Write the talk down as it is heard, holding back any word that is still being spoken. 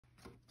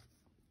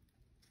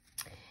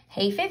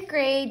Hey, fifth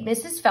grade,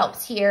 Mrs.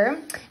 Phelps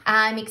here.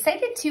 I'm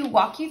excited to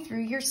walk you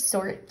through your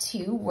Sort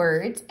To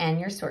words and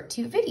your Sort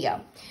To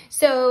video.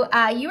 So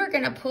you are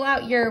gonna pull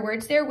out your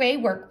Words Their Way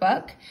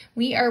workbook.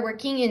 We are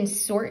working in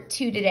Sort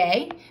To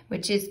today,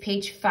 which is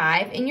page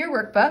 5 in your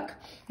workbook.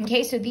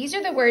 Okay, so these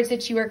are the words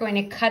that you are going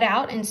to cut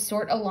out and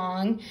sort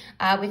along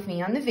with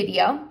me on the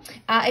video.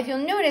 If you'll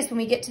notice, when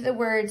we get to the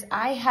words,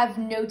 I have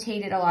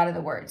notated a lot of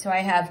the words. So I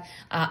have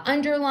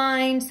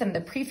underlined some of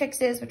the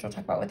prefixes, which we'll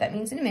talk about what that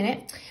means in a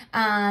minute.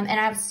 And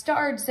I've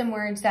starred some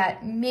words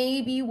that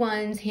may be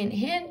ones, hint,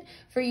 hint,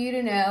 for you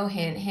to know,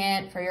 hint,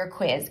 hint, for your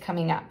quiz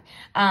coming up.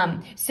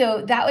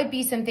 So that would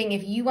be something,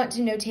 if you want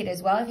to notate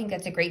as well, I think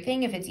that's a great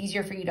thing. If it's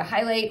easier for you to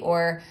highlight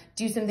or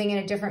do something in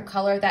a different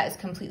color, that is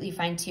completely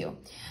fine too.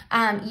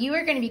 You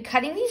are going to be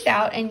cutting these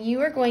out and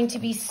you are going to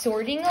be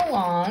sorting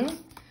along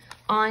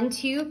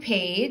onto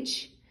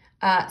page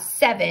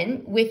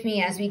 7 with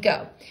me as we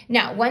go.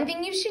 Now, one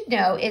thing you should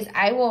know is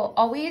I will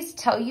always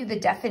tell you the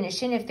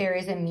definition if there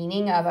is a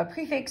meaning of a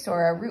prefix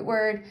or a root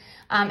word.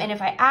 And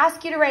if I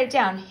ask you to write it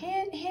down,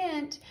 hint,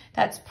 hint,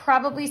 that's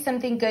probably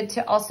something good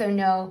to also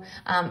know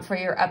for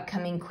your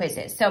upcoming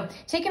quizzes. So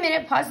take a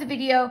minute, pause the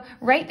video,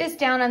 write this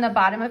down on the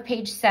bottom of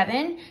page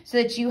 7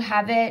 so that you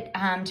have it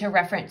to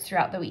reference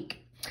throughout the week.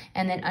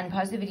 And then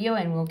unpause the video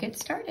and we'll get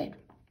started.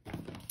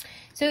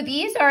 So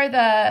these are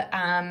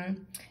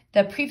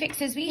the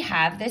prefixes we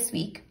have this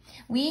week.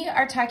 We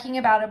are talking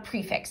about a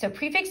prefix. So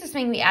prefix is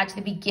something we add to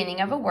the beginning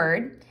of a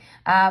word.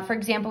 For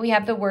example, we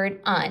have the word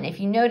un.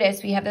 If you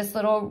notice, we have this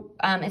little,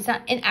 it's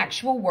not an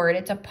actual word,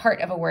 it's a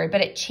part of a word,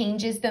 but it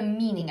changes the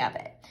meaning of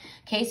it.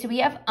 Okay, so we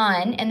have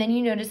un, and then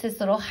you notice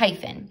this little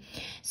hyphen.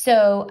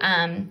 So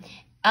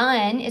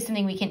un is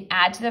something we can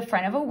add to the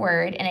front of a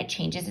word and it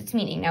changes its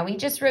meaning. Now we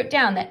just wrote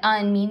down that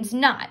un means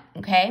not,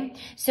 okay?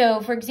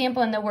 So for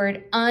example, in the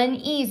word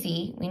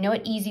uneasy, we know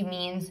what easy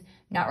means,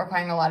 not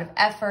requiring a lot of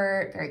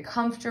effort, very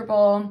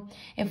comfortable.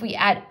 If we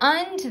add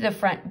un to the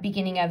front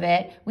beginning of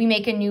it, we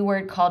make a new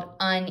word called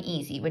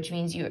uneasy, which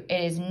means it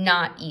is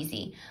not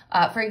easy.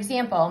 For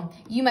example,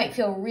 you might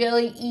feel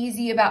really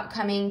easy about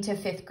coming to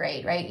 5th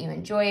grade, right? You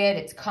enjoy it,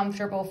 it's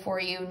comfortable for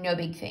you, no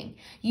big thing.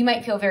 You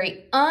might feel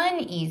very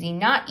uneasy,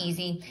 not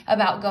easy,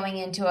 about going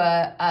into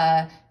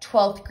a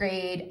 12th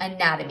grade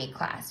anatomy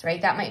class,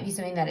 right? That might be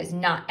something that is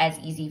not as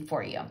easy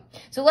for you.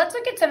 So let's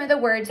look at some of the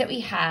words that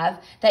we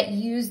have that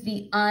use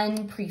the un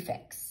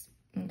prefix,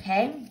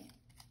 okay?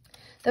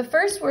 The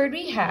first word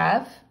we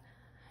have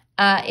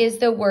is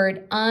the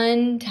word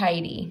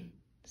untidy.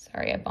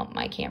 Sorry, I bumped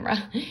my camera.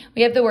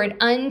 We have the word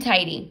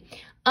untidy.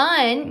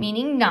 Un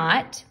meaning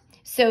not.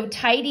 So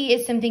tidy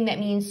is something that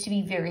means to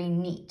be very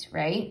neat,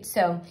 right?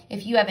 So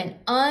if you have an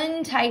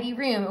untidy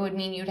room, it would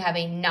mean you'd have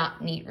a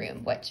not neat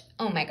room, which,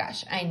 oh my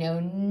gosh, I know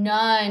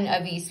none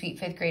of these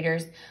sweet 5th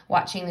graders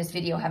watching this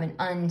video have an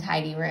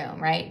untidy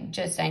room, right?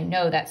 Just, I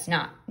know that's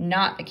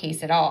not the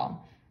case at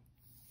all.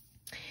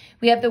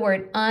 We have the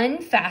word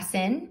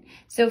unfasten.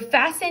 So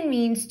fasten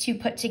means to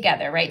put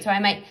together, right? So I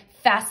might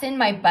fasten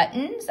my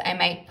buttons. I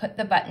might put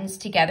the buttons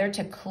together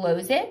to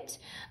close it.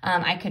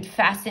 I could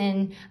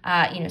fasten,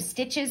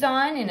 stitches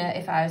on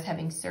if I was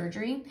having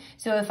surgery.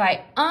 So if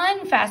I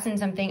unfasten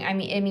something, I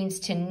mean, it means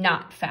to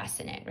not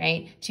fasten it,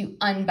 right? To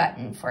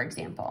unbutton, for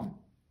example.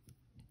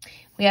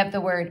 We have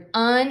the word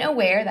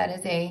unaware. That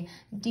is a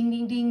ding,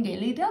 ding, ding,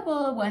 daily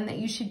double, one that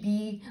you should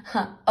be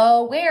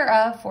aware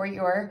of for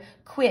your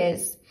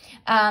quiz.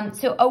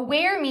 So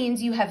aware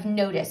means you have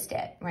noticed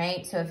it,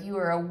 right? So if you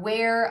are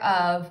aware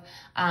of,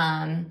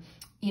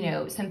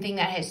 something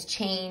that has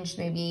changed,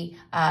 maybe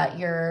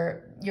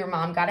your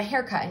mom got a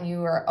haircut and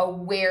you are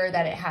aware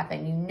that it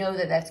happened. You know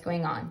that that's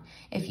going on.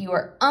 If you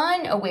are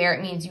unaware,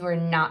 it means you are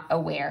not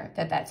aware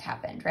that that's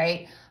happened,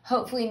 right?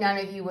 Hopefully none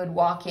of you would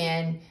walk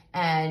in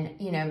and,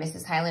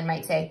 Mrs. Highland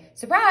might say,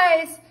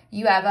 surprise,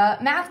 you have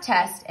a math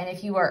test. And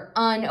if you are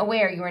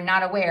unaware, you are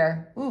not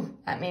aware, ooh,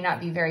 that may not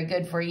be very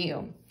good for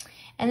you.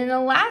 And then the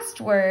last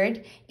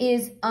word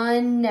is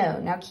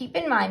unknown. Now keep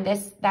in mind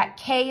that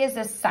K is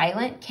a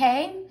silent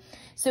K.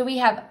 So we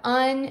have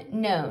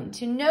unknown.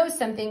 To know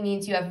something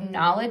means you have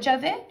knowledge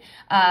of it,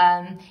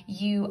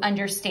 you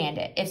understand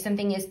it. If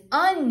something is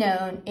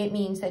unknown, it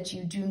means that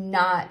you do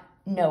not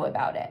know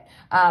about it.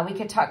 We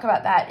could talk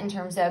about that in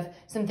terms of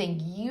something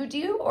you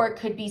do, or it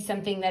could be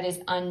something that is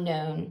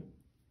unknown.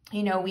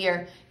 It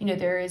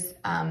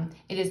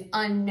is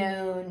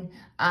unknown,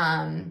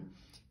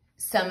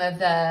 some of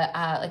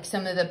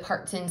the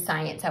parts in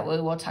science that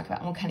we'll talk about,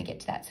 and we'll kind of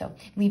get to that. So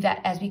leave that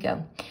as we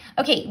go.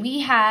 Okay, we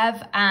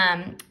have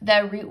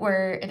the root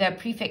word, the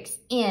prefix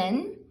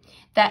in,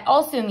 that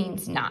also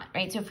means not,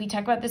 right? So if we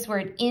talk about this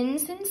word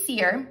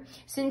insincere,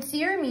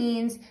 sincere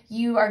means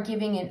you are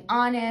giving an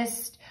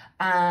honest,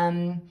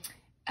 from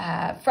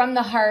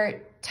the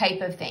heart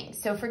type of thing.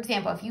 So for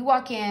example, if you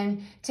walk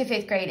in to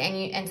 5th grade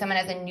and someone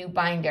has a new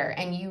binder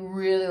and you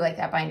really like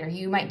that binder,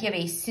 you might give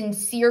a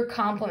sincere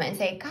compliment and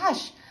say,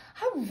 gosh,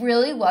 I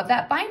really love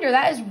that binder.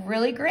 That is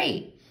really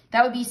great.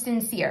 That would be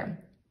sincere.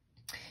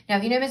 Now,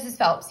 if you know Mrs.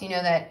 Phelps, you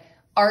know that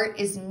art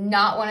is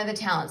not one of the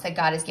talents that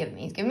God has given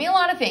me. He's given me a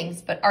lot of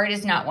things, but art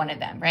is not one of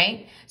them,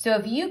 right? So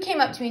if you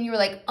came up to me and you were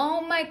like,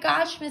 oh my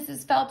gosh,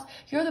 Mrs. Phelps,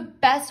 you're the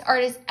best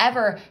artist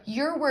ever.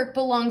 Your work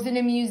belongs in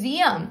a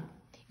museum.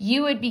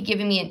 You would be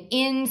giving me an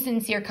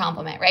insincere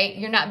compliment, right?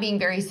 You're not being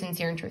very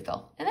sincere and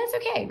truthful. And that's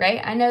okay,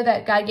 right? I know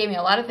that God gave me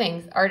a lot of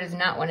things. Art is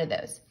not one of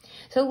those.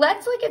 So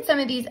let's look at some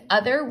of these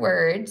other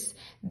words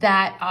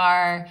that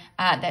are,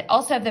 that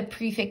also have the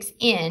prefix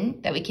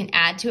in that we can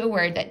add to a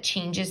word that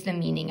changes the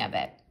meaning of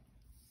it.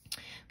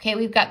 Okay,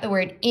 we've got the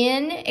word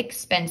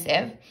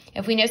inexpensive.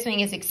 If we know something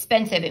is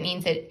expensive, it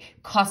means it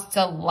costs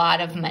a lot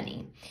of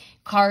money.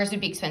 Cars would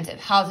be expensive.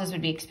 Houses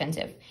would be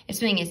expensive. If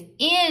something is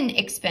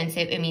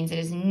inexpensive, it means it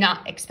is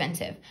not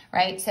expensive,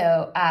 right?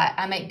 So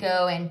I might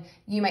go and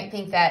you might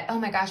think that, oh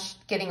my gosh,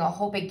 getting a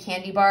whole big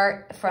candy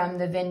bar from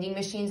the vending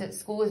machines at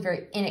school is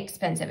very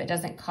inexpensive. It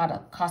doesn't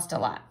cost a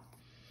lot.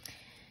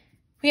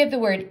 We have the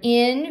word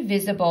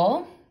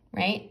invisible,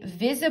 right?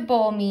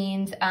 Visible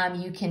means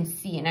you can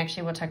see, and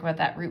actually we'll talk about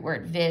that root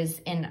word vis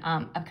in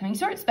upcoming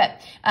sorts, but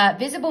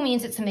visible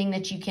means it's something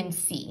that you can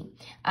see.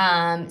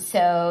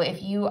 So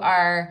if you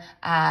are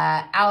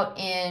out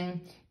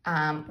in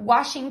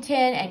Washington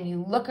and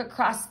you look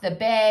across the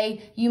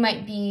bay, you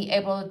might be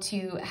able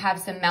to have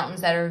some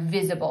mountains that are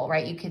visible,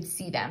 right? You could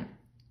see them.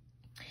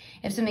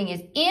 If something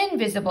is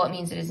invisible, it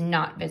means it is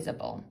not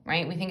visible,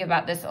 right? We think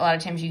about this, a lot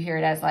of times you hear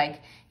it as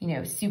like, you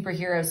know,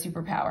 superhero,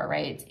 superpower,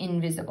 right? It's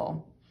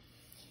invisible.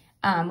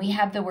 We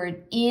have the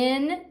word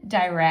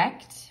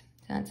indirect. So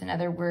that's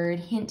another word.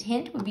 Hint,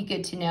 hint would be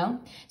good to know.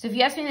 So if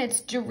you have something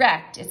that's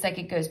direct, it's like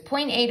it goes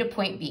point A to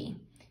point B.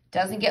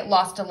 Doesn't get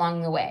lost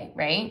along the way,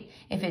 right?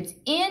 If it's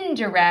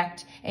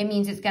indirect, it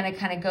means it's going to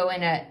kind of go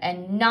in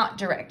a not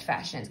direct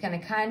fashion. It's going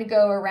to kind of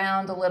go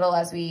around a little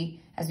as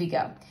we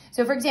go.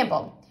 So for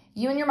example,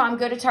 you and your mom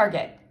go to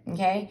Target,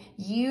 okay?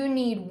 You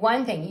need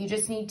one thing. You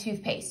just need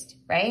toothpaste,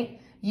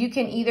 right? You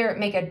can either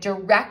make a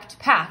direct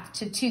path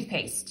to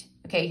toothpaste.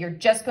 Okay, you're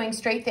just going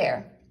straight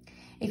there.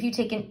 If you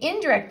take an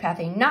indirect path,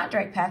 a not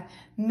direct path,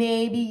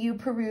 maybe you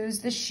peruse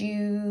the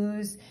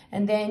shoes,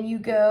 and then you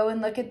go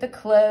and look at the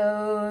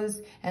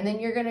clothes, and then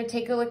you're gonna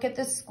take a look at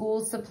the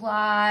school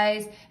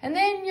supplies, and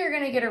then you're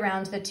gonna get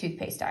around to the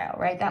toothpaste aisle,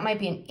 right? That might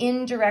be an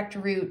indirect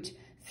route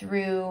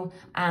through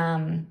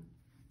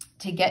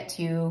to get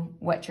to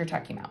what you're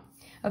talking about.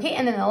 Okay,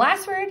 and then the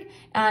last word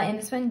in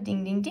this one,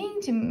 ding, ding,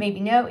 ding, to maybe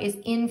know is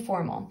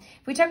informal.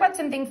 If we talk about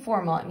something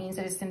formal, it means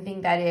that it's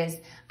something that is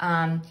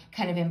kind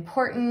of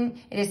important.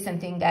 It is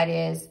something that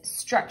is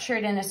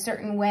structured in a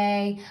certain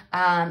way.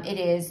 It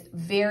is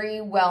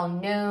very well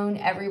known.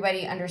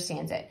 Everybody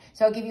understands it.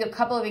 So I'll give you a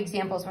couple of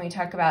examples when we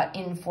talk about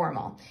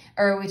informal,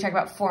 or we talk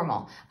about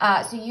formal.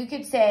 So you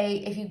could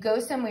say, if you go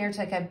somewhere to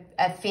like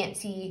a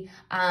fancy,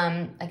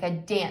 like a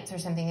dance or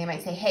something, they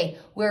might say, hey,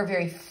 wear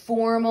very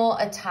formal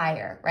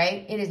attire,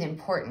 right? It is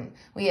important.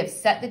 We have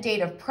set the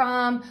date of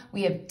prom.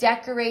 We have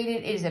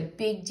decorated. It is a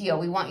big deal.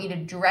 We want you to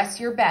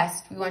dress your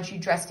best. We want you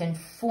dressed in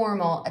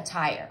formal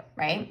attire,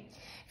 right?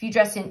 If you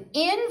dress in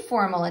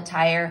informal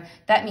attire,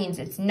 that means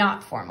it's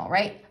not formal,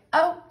 right?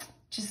 Oh,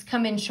 just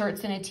come in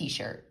shorts and a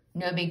t-shirt.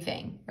 No big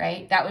thing,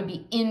 right? That would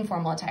be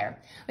informal attire.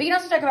 We can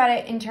also talk about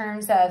it in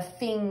terms of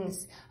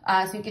things.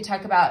 So we could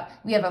talk about,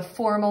 we have a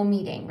formal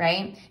meeting,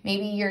 right?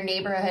 Maybe your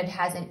neighborhood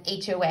has an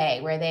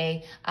HOA where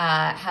they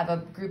have a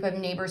group of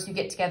neighbors who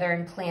get together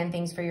and plan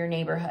things for your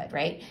neighborhood,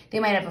 right? They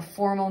might have a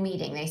formal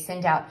meeting. They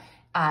send out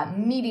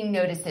meeting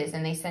notices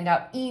and they send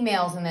out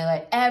emails and they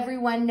let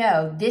everyone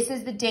know this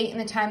is the date and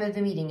the time of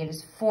the meeting. It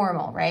is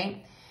formal,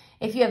 right?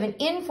 If you have an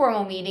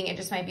informal meeting, it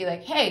just might be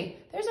like, hey,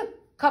 there's a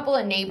couple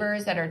of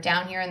neighbors that are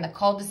down here in the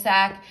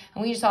cul-de-sac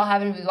and we just all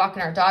happen to be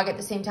walking our dog at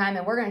the same time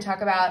and we're going to talk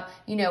about,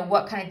 you know,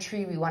 what kind of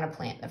tree we want to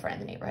plant in the front of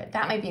the neighborhood.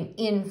 That might be an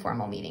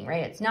informal meeting,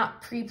 right? It's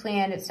not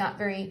pre-planned. It's not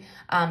very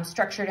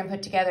structured and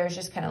put together. It's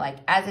just kind of like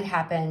as it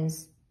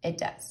happens, it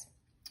does.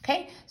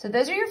 Okay, so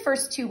those are your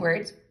first two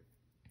words.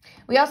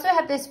 We also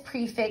have this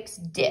prefix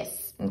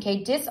dis,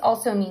 okay? Dis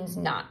also means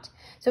not.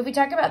 So if we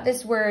talk about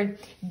this word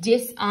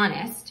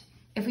dishonest,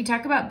 if we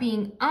talk about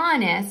being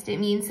honest, it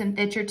means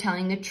that you're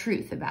telling the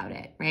truth about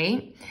it,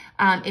 right?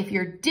 If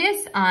you're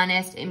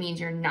dishonest, it means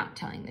you're not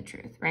telling the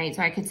truth, right?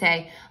 So I could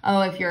say,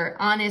 oh, if you're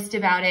honest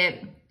about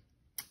it,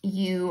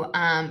 you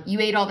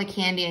ate all the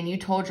candy and you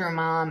told your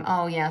mom,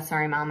 oh yeah,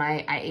 sorry mom,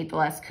 I ate the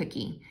last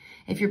cookie.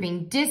 If you're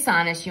being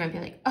dishonest, you might be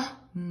like, oh,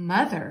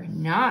 mother,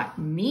 not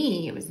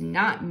me. It was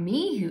not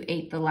me who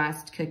ate the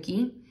last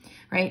cookie,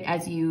 right?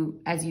 As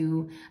you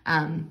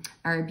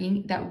are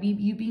being, that would be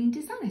you being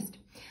dishonest.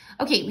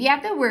 Okay, we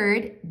have the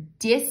word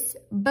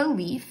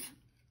disbelief.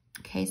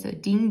 Okay, so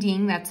ding,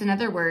 ding, that's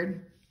another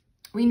word.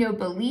 We know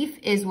belief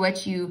is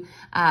what you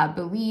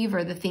believe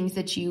or the things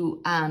that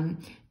you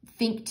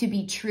think to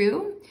be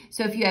true.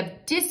 So if you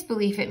have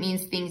disbelief, it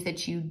means things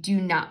that you do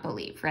not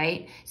believe,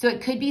 right? So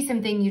it could be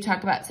something, you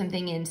talk about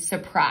something in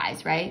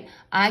surprise, right?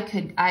 I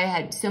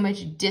had so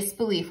much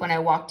disbelief when I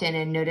walked in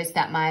and noticed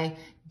that my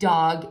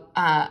dog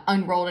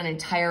unrolled an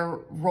entire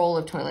roll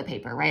of toilet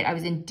paper, right? I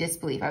was in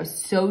disbelief. I was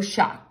so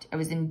shocked. I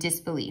was in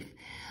disbelief.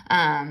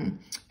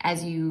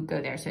 as you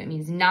go there. So it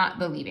means not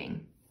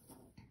believing.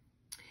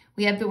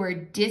 We have the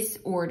word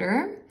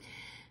disorder.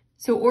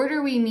 So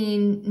order, we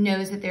mean,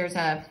 knows that there's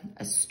a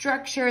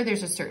structure,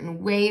 there's a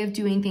certain way of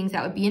doing things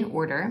that would be in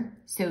order.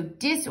 So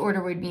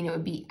disorder would mean it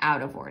would be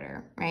out of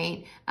order,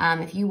 right?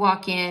 If you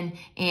walk in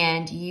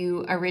and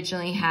you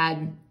originally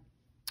had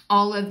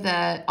all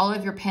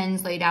of your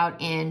pens laid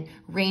out in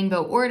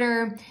rainbow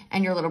order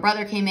and your little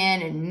brother came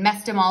in and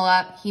messed them all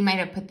up, he might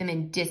have put them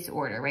in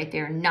disorder, right?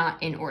 They're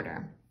not in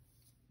order.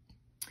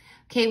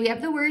 Okay, we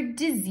have the word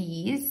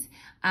disease.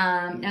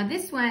 Now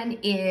this one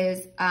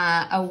is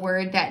a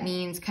word that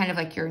means kind of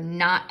like you're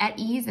not at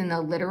ease in the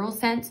literal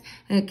sense.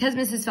 Because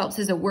Mrs. Phelps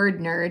is a word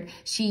nerd,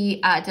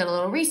 she did a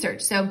little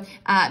research. So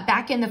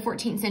back in the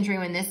 14th century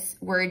when this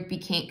word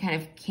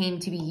came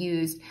to be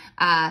used,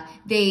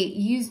 they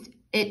used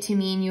it to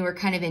mean you were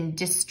kind of in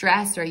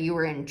distress or you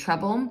were in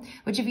trouble,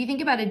 which if you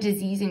think about a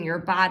disease in your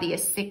body, a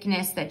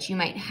sickness that you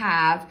might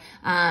have,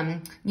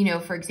 you know,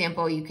 for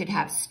example, you could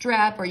have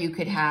strep or you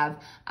could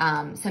have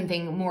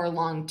something more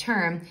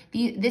long-term.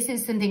 This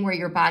is something where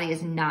your body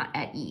is not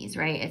at ease,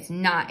 right?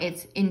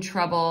 It's in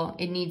trouble.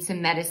 It needs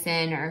some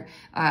medicine or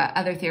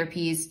other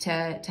therapies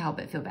to help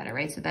it feel better,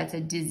 right? So that's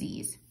a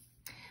disease.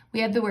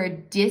 We have the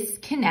word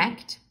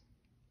disconnect.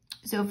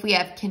 So if we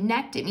have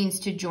connect, it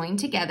means to join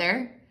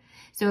together.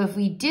 So if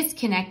we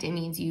disconnect, it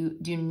means you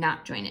do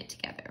not join it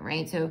together,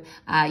 right? So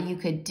you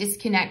could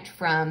disconnect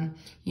from,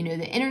 you know,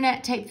 the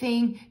internet type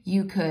thing.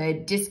 You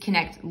could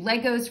disconnect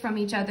Legos from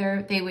each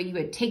other. You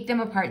would take them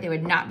apart. They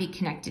would not be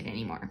connected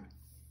anymore.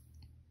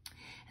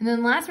 And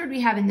then the last word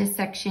we have in this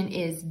section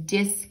is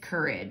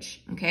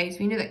discourage, okay? So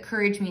we know that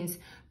courage means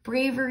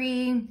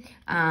bravery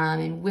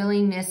and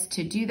willingness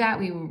to do that.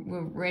 We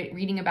were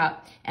reading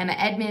about Emma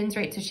Edmonds,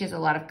 right? So she has a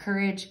lot of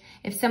courage.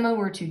 If someone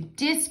were to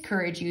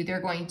discourage you,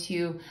 they're going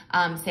to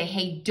say,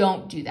 hey,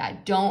 don't do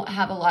that. Don't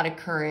have a lot of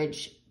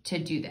courage to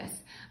do this.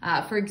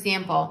 For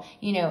example,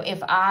 you know,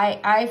 if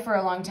I for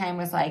a long time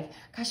was like,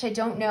 gosh, I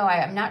don't know.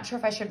 I'm not sure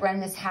if I should run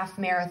this half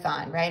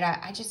marathon, right?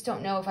 I just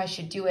don't know if I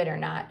should do it or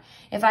not.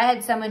 If I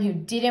had someone who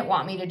didn't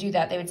want me to do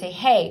that, they would say,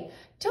 hey,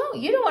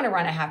 you don't want to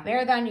run a half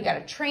marathon. You got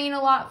to train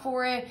a lot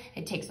for it.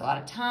 It takes a lot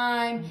of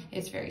time.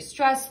 It's very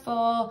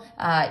stressful.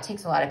 It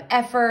takes a lot of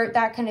effort,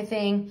 that kind of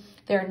thing.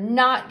 They're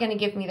not going to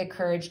give me the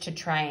courage to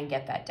try and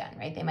get that done,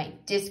 right? They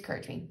might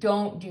discourage me.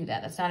 Don't do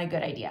that. That's not a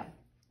good idea.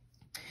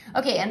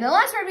 Okay, and the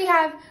last word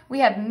we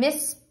have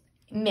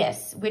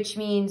miss, which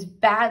means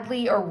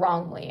badly or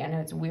wrongly. I know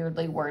it's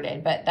weirdly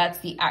worded, but that's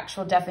the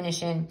actual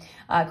definition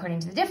according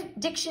to the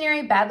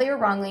dictionary, badly or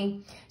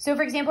wrongly. So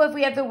for example, if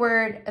we have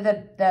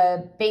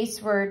the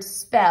base word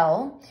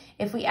spell,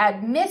 if we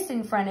add miss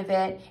in front of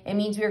it, it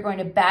means we are going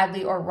to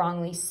badly or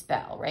wrongly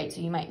spell, right? So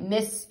you might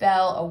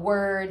misspell a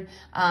word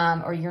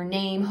or your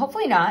name.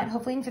 Hopefully not,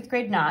 hopefully in 5th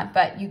grade not,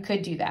 but you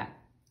could do that.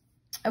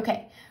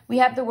 Okay, we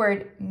have the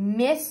word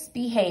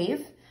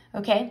misbehave.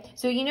 Okay,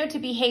 so you know to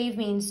behave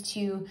means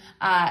to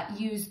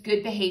use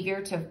good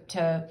behavior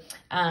to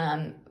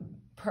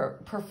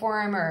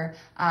perform or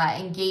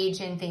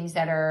engage in things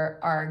that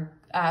are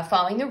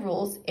following the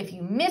rules. If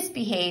you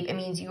misbehave, it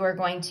means you are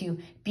going to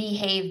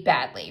behave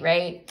badly,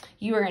 right?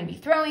 You are going to be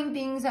throwing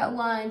things at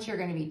lunch. You're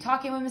going to be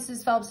talking when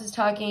Mrs. Phelps is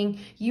talking.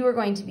 You are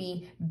going to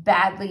be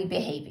badly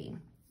behaving.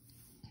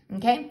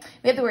 Okay,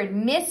 we have the word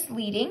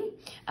misleading.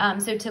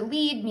 So to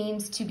lead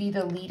means to be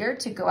the leader,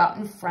 to go out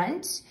in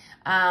front.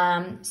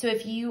 So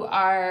if you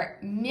are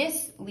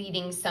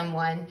misleading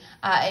someone,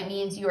 it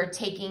means you are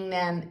taking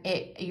them,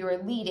 you are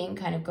leading,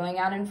 kind of going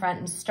out in front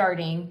and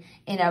starting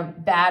in a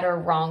bad or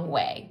wrong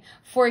way.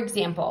 For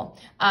example,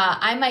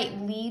 I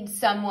might lead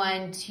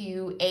someone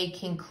to a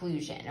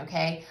conclusion,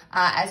 okay?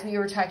 As we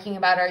were talking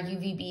about our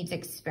UV beads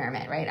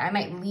experiment, right? I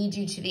might lead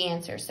you to the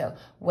answer. So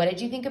what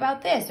did you think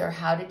about this? Or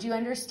how did you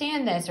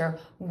understand this? Or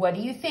what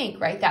do you think,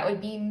 right? That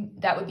would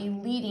be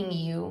leading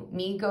you,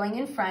 me going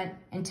in front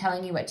and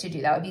telling you what to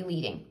do. That would be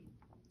leading.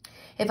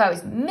 If I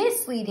was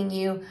misleading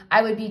you,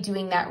 I would be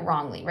doing that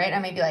wrongly, right? I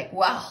might be like,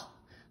 well,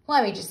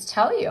 let me just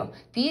tell you,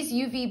 these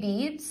UV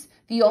beads,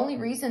 the only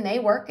reason they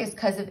work is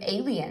because of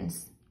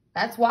aliens.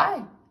 That's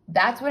why.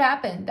 That's what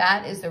happened.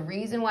 That is the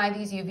reason why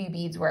these UV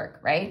beads work,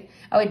 right?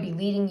 I would be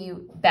leading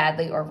you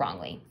badly or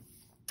wrongly.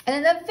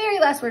 And then the very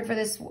last word for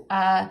this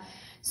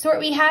sort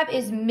we have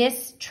is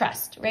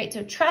mistrust, right?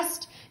 So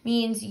trust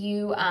means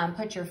you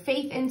put your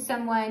faith in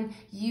someone.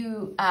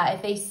 You,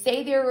 if they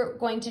say they're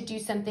going to do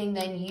something,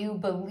 then you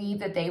believe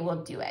that they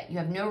will do it. You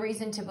have no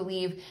reason to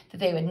believe that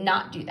they would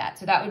not do that.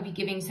 So that would be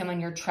giving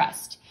someone your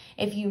trust.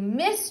 If you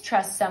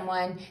mistrust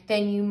someone,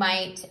 then you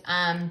might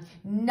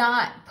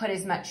not put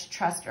as much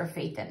trust or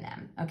faith in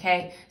them,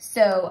 okay?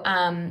 So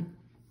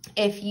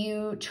if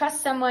you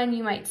trust someone,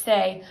 you might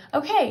say,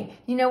 okay,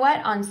 you know what?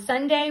 On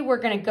Sunday, we're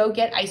going to go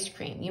get ice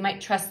cream. You might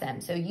trust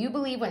them. So you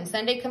believe when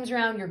Sunday comes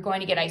around, you're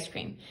going to get ice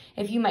cream.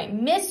 If you might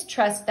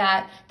mistrust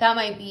that, that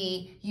might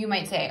be, you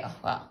might say, oh,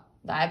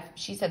 well,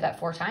 she said that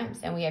 4 times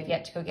and we have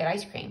yet to go get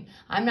ice cream.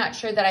 I'm not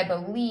sure that I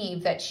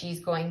believe that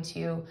she's going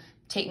to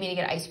take me to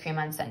get ice cream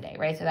on Sunday,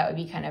 right? So that would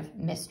be kind of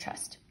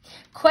mistrust.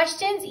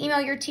 Questions,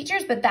 email your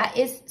teachers, but that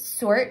is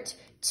sort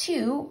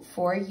 2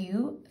 for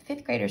you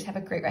 5th graders. Have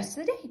a great rest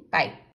of the day. Bye.